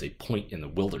city was a point in the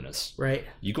wilderness. Right.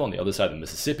 You go on the other side of the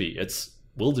Mississippi, it's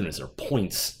wilderness or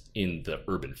points in the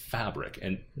urban fabric.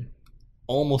 And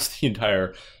almost the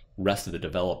entire rest of the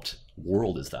developed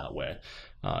world is that way.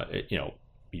 You know,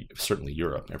 certainly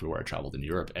Europe, everywhere I traveled in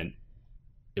Europe. And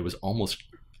it was almost,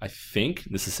 I think,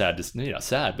 this is sad,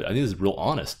 sad, but I think this is real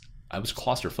honest. I was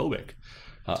claustrophobic.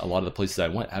 A lot of the places I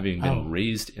went, having been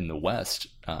raised in the West.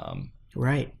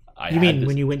 Right. You mean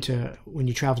when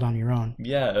you traveled on your own?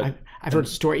 Yeah. I've heard a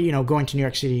story, you know, going to New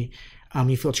York City,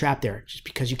 you feel trapped there just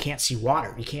because you can't see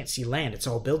water. You can't see land. It's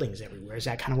all buildings everywhere. Is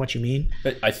that kind of what you mean?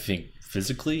 I think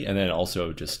physically, and then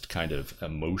also just kind of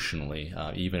emotionally,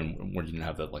 even when you didn't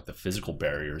have the physical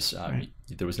barriers, right.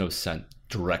 There was no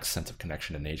direct sense of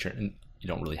connection to nature. And you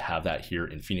don't really have that here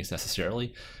in Phoenix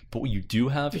necessarily. But what you do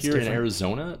have here in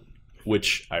Arizona,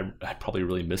 which I probably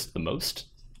really missed the most,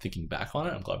 thinking back on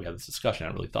it, I'm glad we had this discussion, I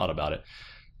hadn't really thought about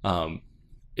it,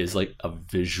 is like a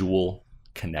visual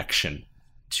connection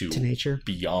to nature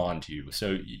beyond you.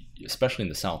 So especially in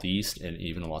the Southeast and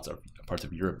even in lots of parts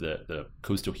of Europe, the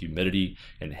coastal humidity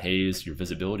and haze, your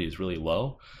visibility is really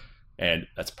low. And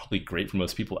that's probably great for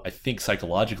most people. I think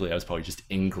psychologically, I was probably just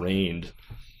ingrained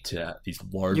to these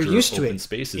larger open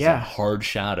spaces and hard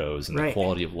shadows and the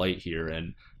quality of light here.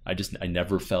 And I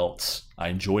never felt, I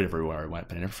enjoyed everywhere I went,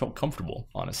 but I never felt comfortable,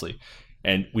 honestly.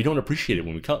 And we don't appreciate it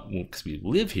when we come, because we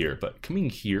live here, but coming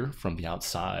here from the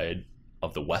outside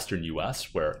of the Western US,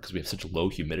 because we have such low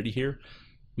humidity here,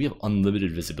 we have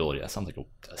unlimited visibility. That sounds like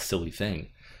a silly thing,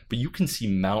 but you can see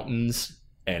mountains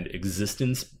and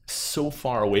existence so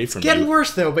far away from you. It's getting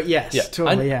worse though, but yes,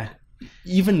 totally,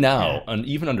 Even now, and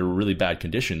even under really bad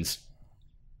conditions,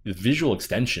 the visual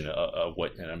extension of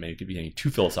what, and I may be getting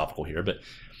too philosophical here, but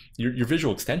your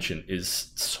visual extension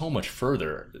is so much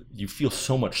further. You feel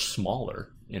so much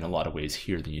smaller in a lot of ways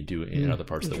here than you do in other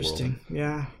parts of the world. Interesting,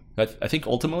 yeah. I think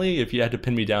ultimately, if you had to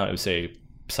pin me down, I would say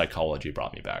psychology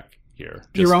brought me back here.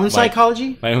 Your own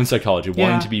psychology? My own psychology,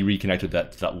 wanting to be reconnected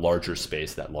to that larger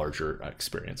space, that larger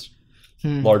experience.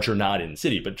 Larger, not in the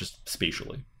city, but just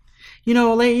spatially. You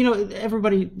know,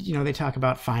 everybody, you know, they talk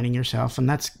about finding yourself, and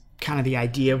that's kind of the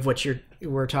idea of what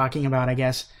we're talking about, I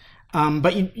guess.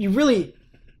 But you really,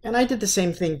 and I did the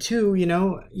same thing too. You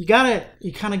know, you kind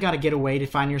of gotta get away to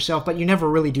find yourself, but you never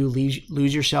really do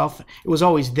lose yourself. It was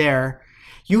always there.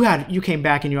 You came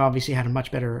back and you obviously had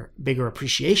a bigger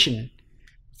appreciation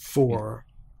for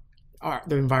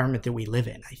the environment that we live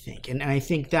in, I think. And I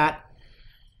think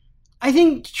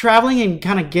traveling and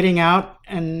kind of getting out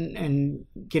and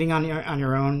getting on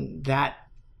your own, that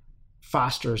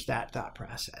fosters that thought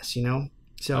process, you know?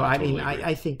 So I mean,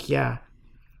 I think,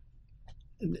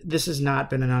 this has not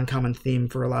been an uncommon theme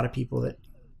for a lot of people that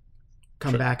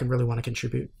come back and really want to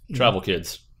contribute. Travel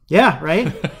kids. Yeah,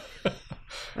 right?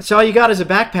 That's all you got is a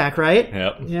backpack, right?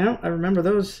 Yep. Yeah, I remember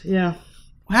those. Yeah.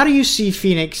 How do you see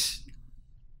Phoenix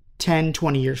 10,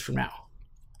 20 years from now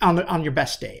on your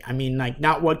best day? I mean, like,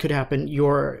 not what could happen,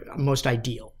 your most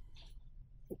ideal.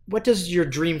 What does your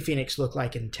dream Phoenix look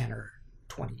like in 10 or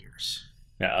 20 years?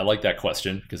 Yeah, I like that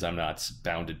question because I'm not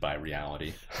bounded by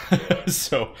reality.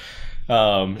 So,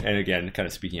 and again, kind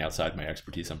of speaking outside my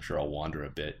expertise, I'm sure I'll wander a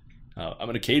bit. I'm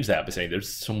going to cage that by saying there's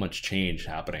so much change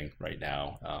happening right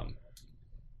now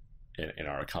in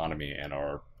our economy and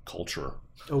our culture.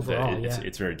 Overall,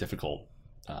 it's very difficult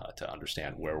to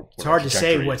understand where it's hard to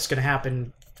say what's going to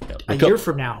happen a year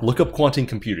from now. Look up quantum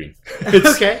computing.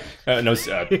 Okay.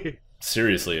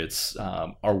 Seriously, it's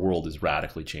our world is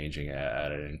radically changing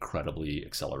at an incredibly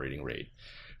accelerating rate.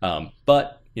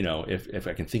 But you know, if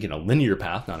I can think in a linear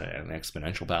path, not an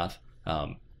exponential path,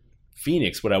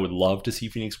 Phoenix, what I would love to see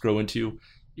Phoenix grow into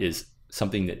is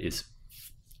something that is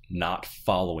not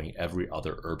following every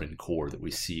other urban core that we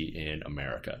see in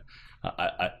America.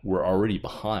 We're already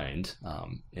behind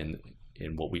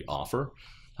in what we offer.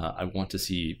 I want to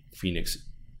see Phoenix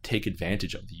take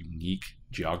advantage of the unique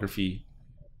geography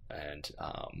and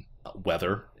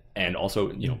weather, and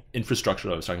also, you know, infrastructure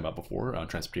that I was talking about before,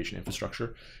 transportation infrastructure,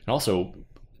 and also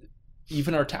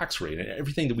even our tax rate and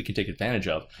everything that we can take advantage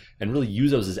of and really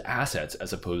use those as assets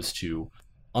as opposed to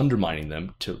undermining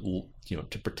them to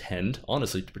pretend,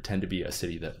 honestly, to pretend to be a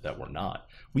city that we're not.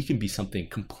 We can be something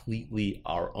completely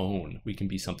our own. We can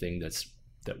be something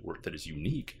that is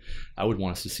unique. I would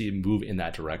want us to see it move in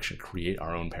that direction, create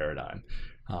our own paradigm.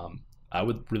 I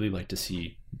would really like to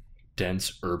see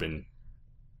dense urban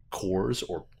cores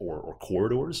or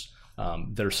corridors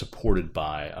that are supported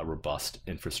by a robust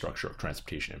infrastructure of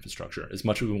transportation infrastructure. As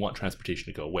much as we want transportation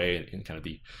to go away, and kind of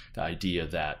the idea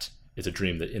that it's a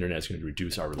dream that internet is going to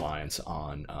reduce our reliance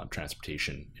on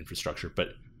transportation infrastructure, but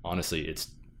honestly,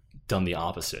 it's done the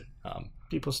opposite.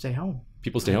 People stay home.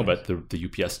 People stay home, but the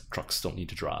UPS trucks still need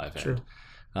to drive. True.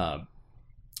 And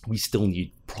we still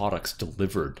need products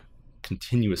delivered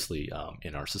continuously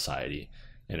in our society.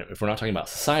 And if we're not talking about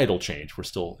societal change, we're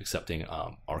still accepting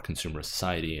our consumer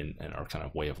society and our kind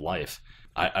of way of life.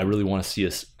 I really want to see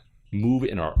us move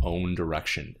in our own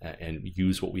direction and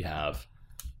use what we have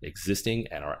existing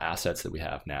and our assets that we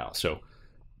have now. So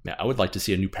I would like to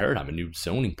see a new paradigm, a new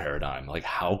zoning paradigm. Like,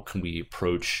 how can we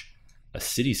approach a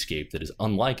cityscape that is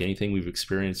unlike anything we've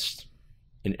experienced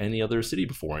in any other city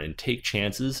before, and take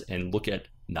chances and look at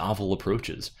novel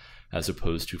approaches, as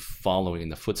opposed to following in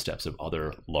the footsteps of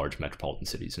other large metropolitan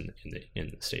cities in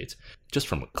the States. Just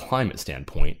from a climate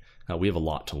standpoint, we have a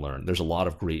lot to learn. There's a lot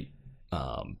of great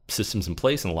systems in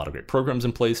place and a lot of great programs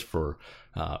in place for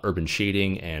urban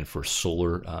shading and for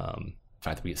solar. The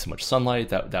fact that we get so much sunlight,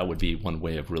 that would be one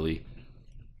way of really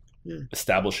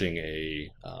establishing a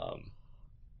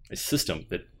system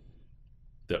that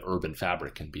the urban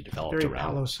fabric can be developed Very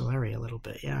around. Palo Solari a little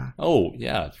bit, yeah. Oh,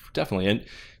 yeah, definitely.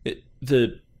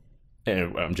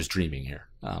 And I'm just dreaming here.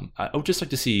 I would just like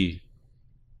to see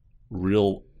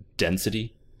real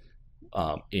density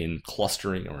in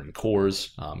clustering or in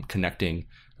cores, connecting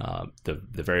the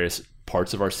various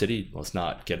parts of our city. Let's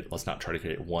not try to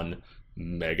create one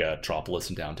megatropolis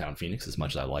in downtown Phoenix. As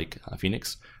much as I like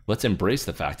Phoenix, let's embrace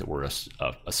the fact that we're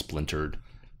a splintered,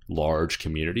 large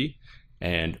community,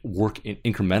 and work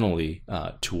incrementally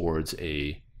towards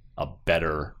a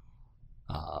better,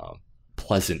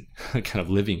 pleasant kind of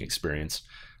living experience.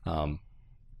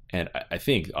 And I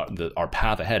think our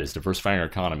path ahead is diversifying our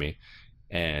economy,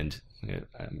 and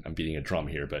I'm beating a drum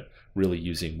here, but really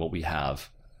using what we have,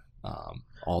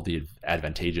 all the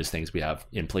advantageous things we have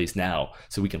in place now,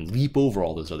 so we can leap over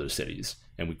all those other cities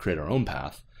and we create our own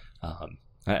path. I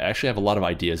actually have a lot of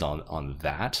ideas on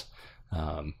that.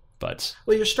 But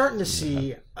you're starting to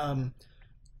see,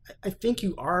 I think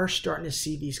you are starting to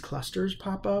see these clusters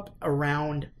pop up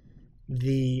around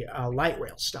the light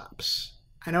rail stops.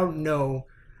 I don't know.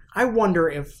 I wonder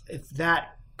if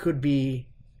that could be,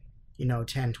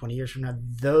 10, 20 years from now,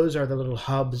 those are the little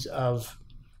hubs of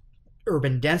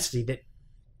urban density that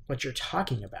what you're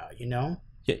talking about,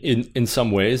 Yeah, in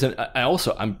some ways. And I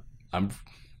also, I'm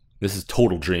this is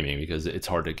total dreaming, because it's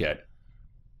hard to get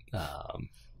kind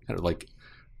of like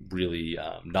really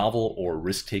novel or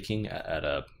risk-taking at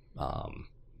a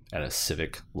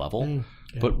civic level.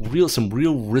 But some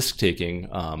real risk-taking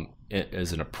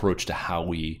as an approach to how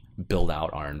we build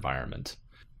out our environment.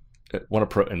 One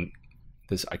approach, and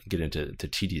this I can get into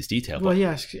tedious detail.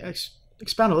 Well,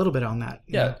 expound a little bit on that.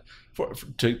 Yeah,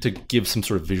 to give some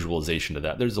sort of visualization to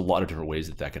that. There's a lot of different ways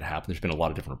that could happen. There's been a lot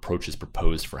of different approaches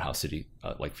proposed for how city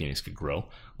like Phoenix could grow.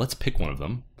 Let's pick one of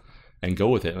them and go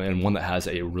with it, and one that has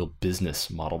a real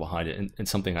business model behind it. And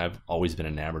something I've always been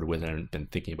enamored with and been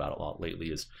thinking about a lot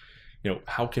lately is,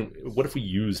 what if we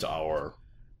used our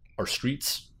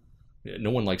streets? No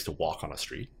one likes to walk on a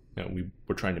street.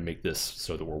 We're trying to make this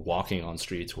so that we're walking on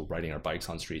streets, we're riding our bikes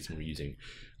on streets, and we're using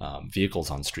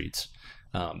vehicles on streets.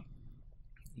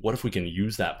 What if we can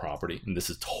use that property? And this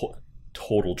is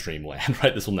total dreamland,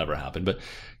 right? This will never happen. But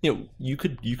you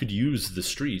could use the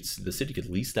streets. The city could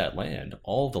lease that land.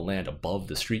 All the land above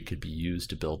the street could be used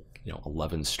to build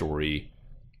 11-story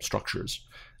structures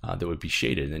that would be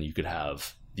shaded. And then you could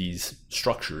have these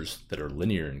structures that are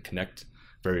linear and connect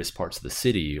various parts of the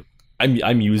city.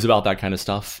 I muse about that kind of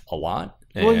stuff a lot.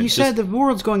 Well, you said the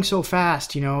world's going so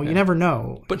fast, you never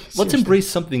know. But let's embrace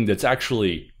something that's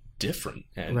actually different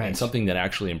and something that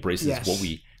actually embraces what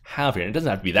we have here. And it doesn't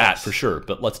have to be that for sure,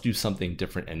 but let's do something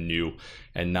different and new,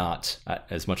 and not,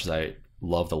 as much as I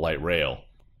love the light rail,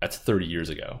 that's 30 years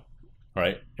ago. All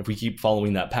right. If we keep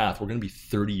following that path, we're going to be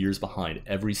 30 years behind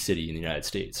every city in the United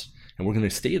States, and we're going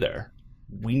to stay there.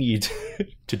 We need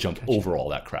to jump over all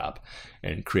that crap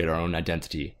and create our own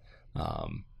identity.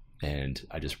 And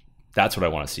that's what I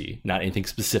want to see. Not anything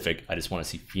specific. I just want to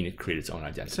see Phoenix create its own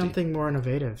identity. Something more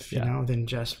innovative, than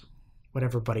just what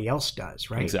everybody else does,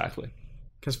 right? Exactly.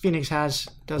 Because Phoenix does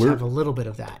have a little bit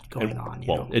of that going on.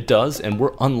 It does, and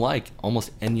we're unlike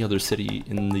almost any other city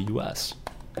in the U.S.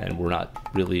 and we're not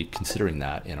really considering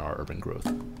that in our urban growth.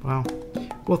 Wow.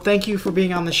 Well, thank you for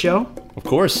being on the show. Of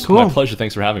course. Cool. My pleasure.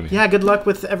 Thanks for having me. Yeah, good luck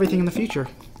with everything in the future.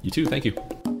 You too. Thank you.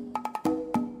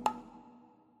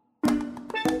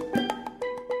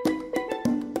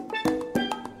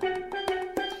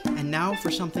 And now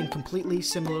for something completely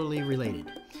similarly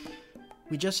related.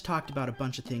 We just talked about a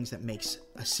bunch of things that makes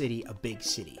a city a big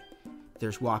city.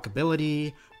 There's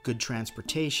walkability, good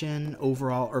transportation,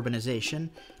 overall urbanization,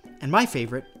 and my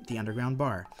favorite, the underground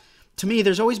bar. To me,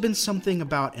 there's always been something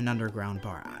about an underground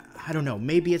bar. I don't know,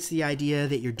 maybe it's the idea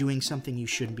that you're doing something you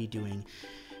shouldn't be doing.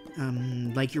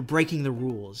 Like you're breaking the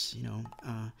rules,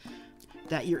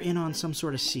 that you're in on some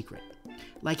sort of secret.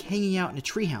 Like hanging out in a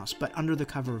treehouse, but under the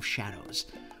cover of shadows.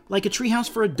 Like a treehouse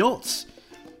for adults.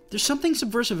 There's something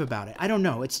subversive about it. I don't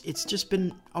know, it's just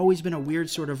always been a weird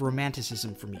sort of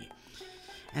romanticism for me.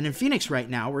 And in Phoenix right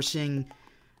now, we're seeing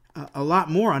a lot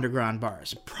more underground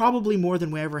bars, probably more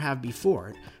than we ever have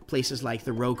before. Places like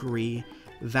the Rockery,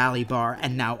 Valley Bar,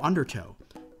 and now Undertow.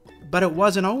 But it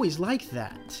wasn't always like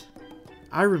that.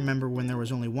 I remember when there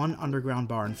was only one underground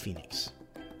bar in Phoenix,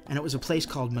 and it was a place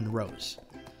called Monroe's.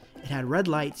 It had red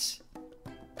lights,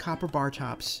 copper bar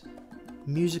tops,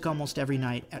 music almost every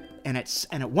night, and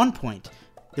at one point,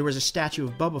 there was a statue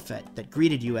of Boba Fett that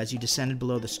greeted you as you descended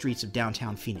below the streets of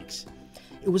downtown Phoenix.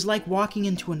 It was like walking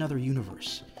into another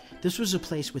universe. This was a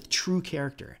place with true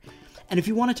character. And if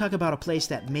you want to talk about a place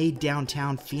that made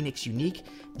downtown Phoenix unique,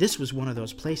 this was one of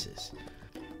those places.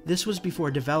 This was before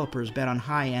developers bet on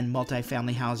high-end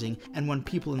multifamily housing and when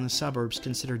people in the suburbs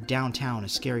considered downtown a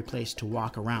scary place to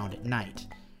walk around at night.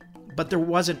 But there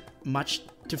wasn't much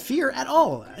to fear at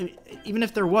all. Even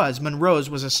if there was, Monroe's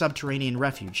was a subterranean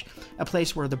refuge, a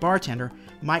place where the bartender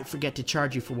might forget to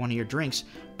charge you for one of your drinks,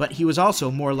 but he was also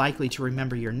more likely to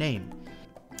remember your name.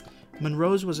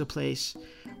 Monroe's was a place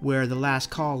where the last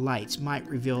call lights might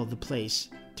reveal the place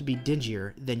to be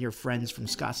dingier than your friends from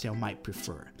Scottsdale might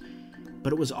prefer.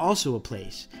 But it was also a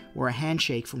place where a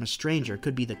handshake from a stranger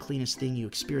could be the cleanest thing you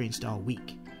experienced all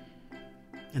week.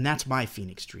 And that's my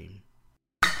Phoenix dream.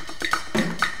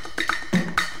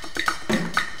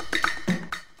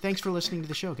 Thanks for listening to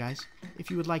the show, guys. If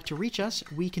you would like to reach us,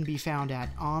 we can be found at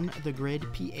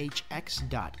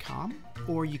onthegridphx.com,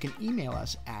 or you can email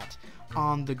us at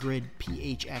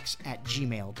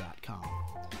onthegridphx@gmail.com.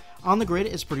 On the Grid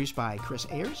is produced by Chris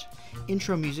Ayers.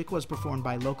 Intro music was performed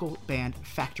by local band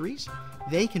Factories.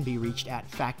 They can be reached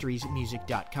at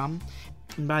factoriesmusic.com.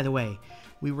 And by the way,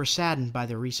 we were saddened by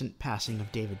the recent passing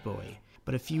of David Bowie,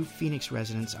 but a few Phoenix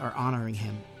residents are honoring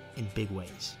him in big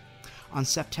ways. On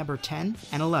September 10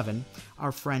 and 11,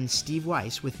 our friend Steve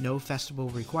Weiss, with no festival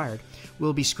required,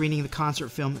 will be screening the concert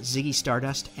film Ziggy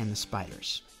Stardust and the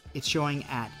Spiders. It's showing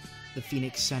at the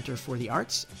Phoenix Center for the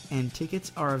Arts, and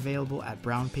tickets are available at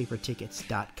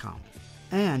brownpapertickets.com.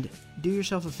 And do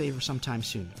yourself a favor sometime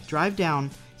soon. Drive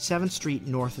down 7th Street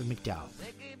north of McDowell.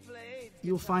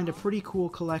 You'll find a pretty cool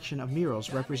collection of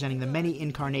murals representing the many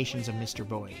incarnations of Mr.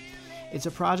 Bowie. It's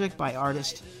a project by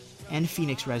artist and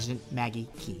Phoenix resident Maggie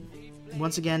Keene.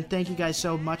 Once again, thank you guys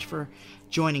so much for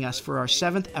joining us for our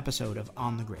 7th episode of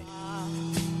On the Grid.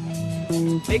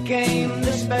 Became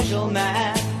the special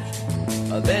man,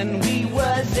 then we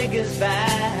were Ziggy's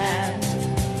band.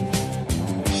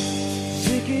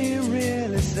 Ziggy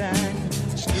really sang,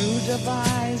 screwed up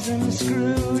eyes and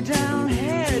screwed down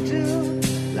hairdo,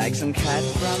 like some cat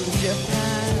from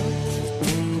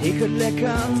Japan. He could lick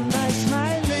 'em by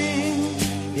smiling,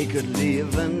 he could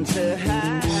leave 'em to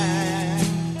hang.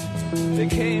 They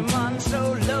came on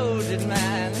so loaded, man.